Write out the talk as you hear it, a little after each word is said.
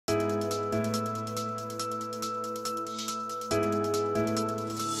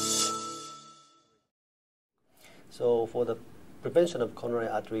So for the prevention of coronary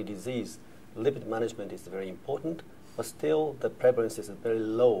artery disease, lipid management is very important, but still the prevalence is very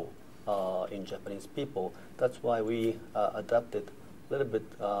low in Japanese people. That's why we adopted a little bit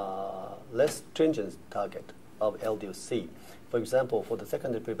less stringent target of LDL-C. For example, for the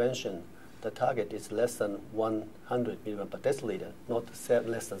secondary prevention, the target is less than 100 milligram per deciliter, not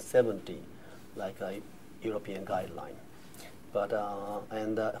less than 70, like a European guideline. But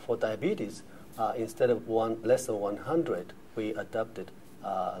for diabetes, instead of less than 100, we adopted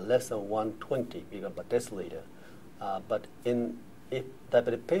less than 120 milligram per deciliter. But if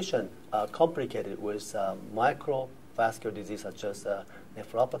diabetic patients are complicated with microvascular disease such as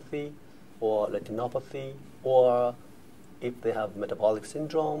nephropathy or retinopathy, or if they have metabolic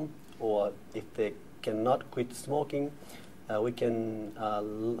syndrome, or if they cannot quit smoking, we can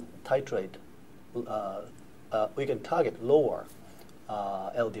we can target lower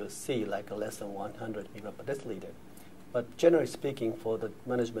LDL-C, like less than 100 milligram per deciliter. But generally speaking, for the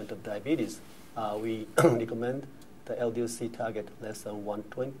management of diabetes, we recommend the LDL-C target less than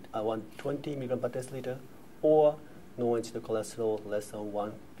 120 milligram per deciliter, or no-LDL cholesterol less than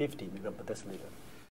 150 milligram per deciliter.